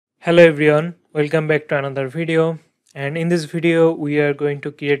Hello everyone, welcome back to another video. And in this video we are going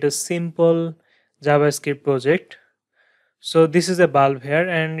to create a simple JavaScript project. So this is a bulb here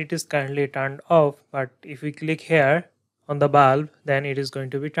and it is currently turned off, but if we click here on the bulb then it is going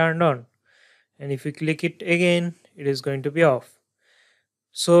to be turned on, and if we click it again it is going to be off.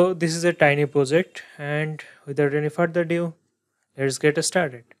 So this is a tiny project, and without any further ado, let's get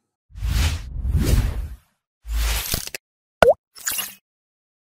started.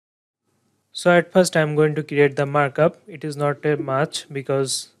 So at first I'm going to create the markup. It is not a much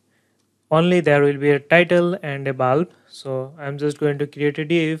because only there will be a title and a bulb. So I'm just going to create a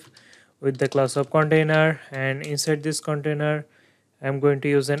div with the class of container, and inside this container I'm going to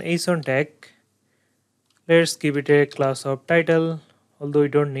use an JSON tag. Let's give it a class of title, although we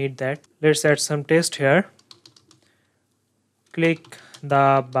don't need that. Let's add some text here. Click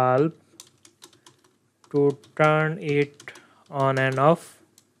the bulb to turn it on and off.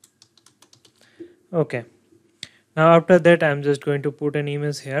 Okay, now after that I'm just going to put an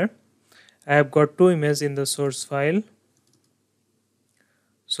image here. I have got two images in the source file.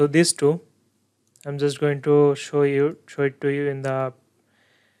 So these two I'm just going to show it to you in the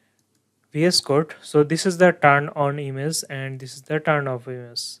VS Code. So this is the turn on image and this is the turn off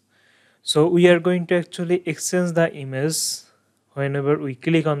image. So we are going to actually exchange the image whenever we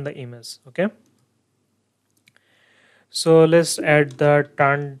click on the image. Okay, so let's add the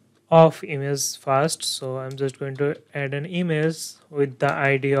turn off image first. So I'm just going to add an image with the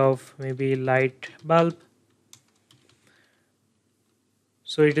ID of maybe light bulb.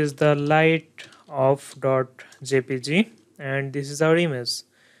 So it is the light off.jpg and this is our image.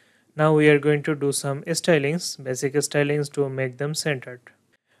 Now we are going to do some stylings, basic stylings to make them centered.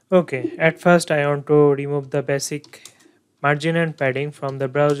 Okay, at first I want to remove the basic margin and padding from the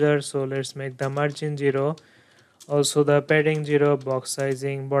browser. So let's make the margin 0, also the padding 0, box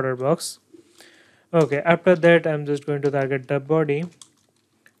sizing, border box. Okay, after that I'm just going to target the body.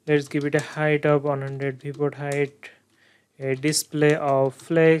 Let's give it a height of 100 viewport height, a display of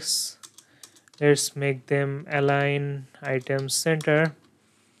flex. Let's make them align items center,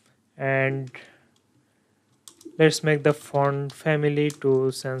 and let's make the font family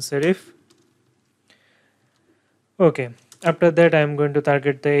to sans serif. Okay, after that I'm going to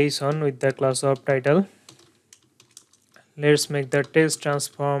target the JSON with the class of title. Let's make the text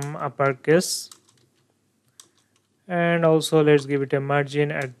transform uppercase, and also let's give it a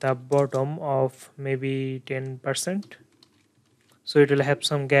margin at the bottom of maybe 10%, so it will have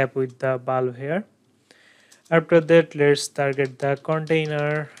some gap with the bulb here. After that let's target the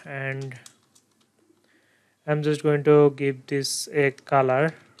container, and I'm just going to give this a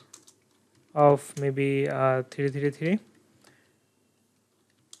color of maybe 333.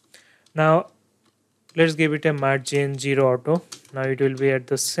 Now let's give it a margin 0 auto. Now it will be at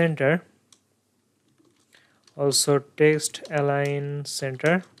the center. Also text align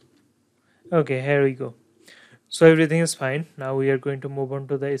center. Okay, here we go. So everything is fine. Now we are going to move on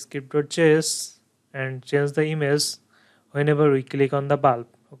to the script.js and change the image whenever we click on the bulb.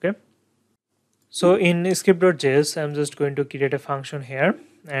 Okay, so in script.js I'm just going to create a function here,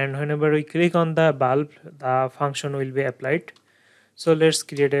 and whenever we click on the bulb the function will be applied. So let's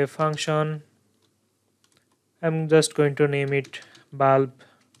create a function. I'm just going to name it bulb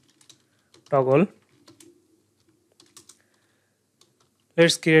toggle.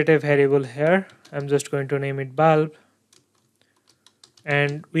 Let's create a variable here. I'm just going to name it bulb,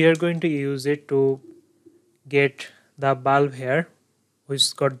 and we are going to use it to get the bulb here,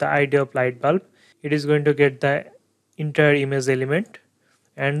 which got the ID of light bulb. It is going to get the entire image element,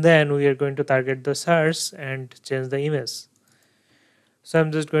 and then we are going to target the source and change the image. So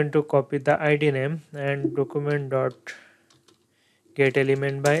I'm just going to copy the ID name and document dot get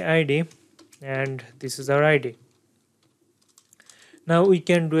element by ID, and this is our ID. Now we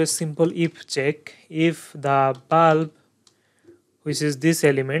can do a simple if check. If the bulb, which is this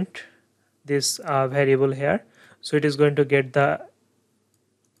element, this variable here, so it is going to get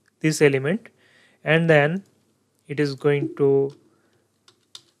this element, and then it is going to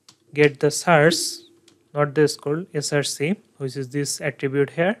get the source, not this called src, which is this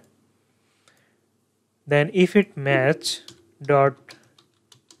attribute here. Then if it match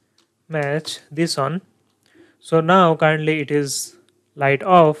this one, so now currently it is light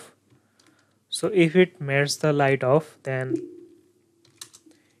off. So if it matches the light off, then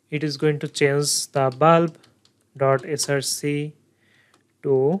it is going to change the bulb dot src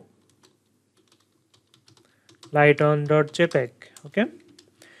to light on dot jpeg. Okay,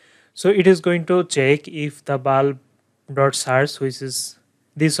 so it is going to check if the bulb dot source, which is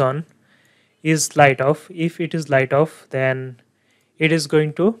this one, is light off. If it is light off, then it is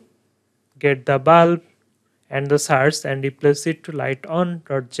going to get the bulb and the source and replace it to light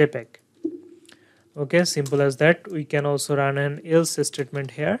on.jpg. Okay, simple as that. We can also run an else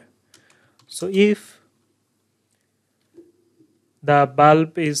statement here. So if the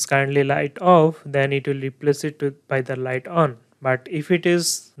bulb is currently light off, then it will replace it by the light on. But if it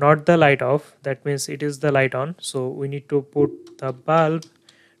is not the light off, that means it is the light on. So we need to put the bulb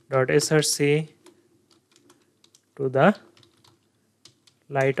dot src to the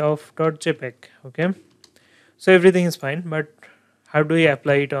light off dot jpg. Okay, so everything is fine, but how do we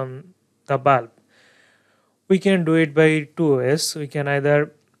apply it on the bulb? We can do it by two ways. We can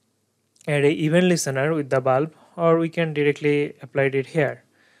either add a event listener with the bulb, or we can directly apply it here.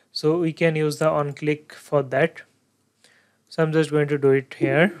 So we can use the on click for that. So I'm just going to do it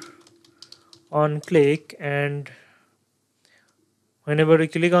here, on click, and whenever we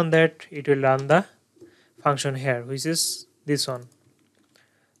click on that, it will run the function here, which is this one.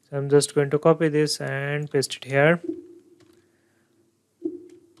 So I'm just going to copy this and paste it here.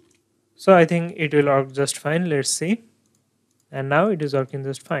 So I think it will work just fine. Let's see. And now it is working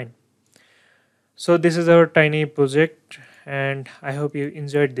just fine. So this is our tiny project, and I hope you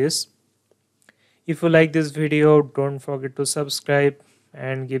enjoyed this. If you like this video, don't forget to subscribe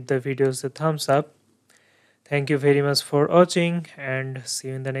and give the videos a thumbs up. Thank you very much for watching, and see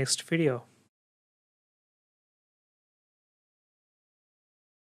you in the next video.